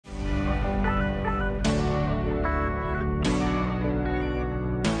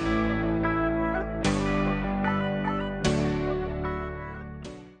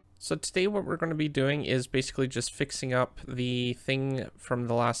So today what we're going to be doing is basically just fixing up the thing from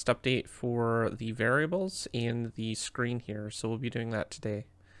the last update for the variables in the screen here. So we'll be doing that today.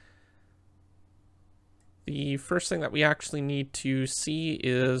 The first thing that we actually need to see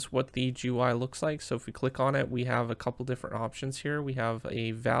is what the GUI looks like. So if we click on it, we have a couple different options here. We have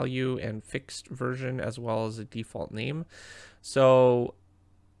a value and fixed version as well as a default name. So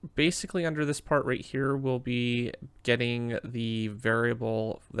basically under this part right here, we'll be getting the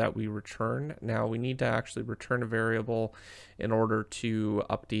variable that we return. Now we need to actually return a variable in order to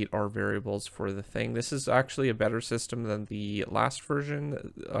update our variables for the thing. This is actually a better system than the last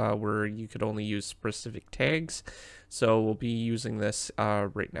version where you could only use specific tags. So we'll be using this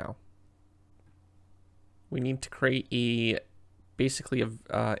right now. We need to create basically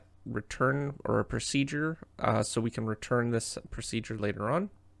a return or a procedure so we can return this procedure later on.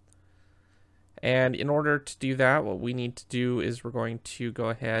 And in order to do that, what we need to do is we're going to go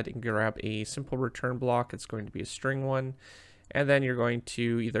ahead and grab a simple return block. It's going to be a string one. And then you're going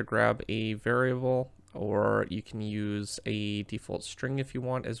to either grab a variable or you can use a default string if you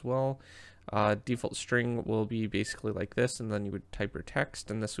want as well. Default string will be basically like this, and then you would type your text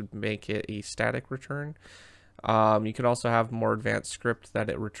and this would make it a static return. You could also have more advanced script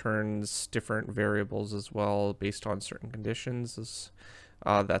that it returns different variables as well based on certain conditions.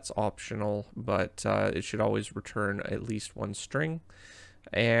 That's optional, but it should always return at least one string.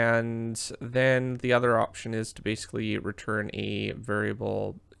 And then the other option is to basically return a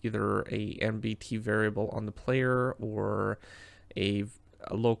variable, either a NBT variable on the player or a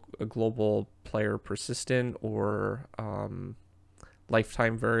global player persistent or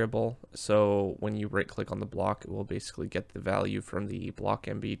lifetime variable. So when you right click on the block, it will basically get the value from the block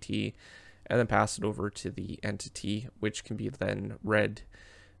NBT and then pass it over to the entity, which can be then read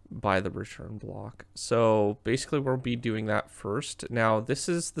by the return block. So basically we'll be doing that first. Now this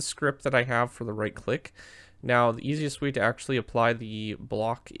is the script that I have for the right click. Now the easiest way to actually apply the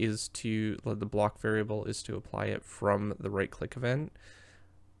block is to, the block variable is to apply it from the right click event.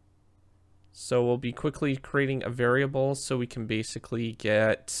 So we'll be quickly creating a variable so we can basically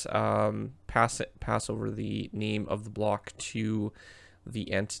get pass over the name of the block to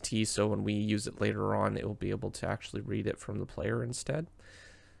the entity, so when we use it later on it will be able to actually read it from the player instead.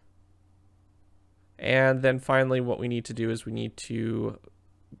 And then finally what we need to do is we need to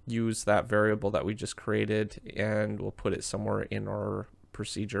use that variable that we just created, and we'll put it somewhere in our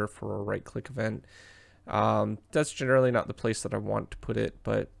procedure for a right click event. That's generally not the place that I want to put it,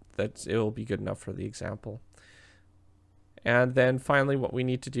 but it will be good enough for the example. And then finally what we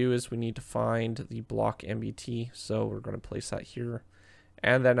need to do is we need to find the block NBT, so we're going to place that here.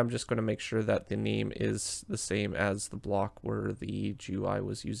 And then I'm just going to make sure that the name is the same as the block where the GUI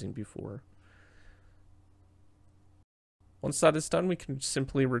was using before. Once that is done, we can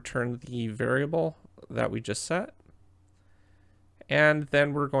simply return the variable that we just set. And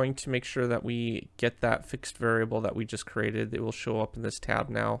then we're going to make sure that we get that fixed variable that we just created. It will show up in this tab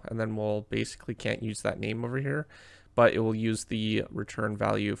now, and then we'll basically can't use that name over here, but it will use the return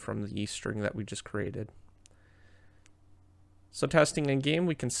value from the string that we just created. So testing in game,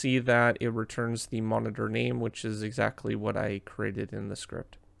 we can see that it returns the monitor name, which is exactly what I created in the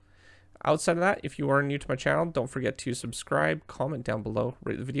script. Outside of that, if you are new to my channel, don't forget to subscribe, comment down below,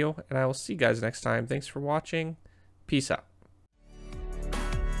 rate the video, and I will see you guys next time. Thanks for watching. Peace out.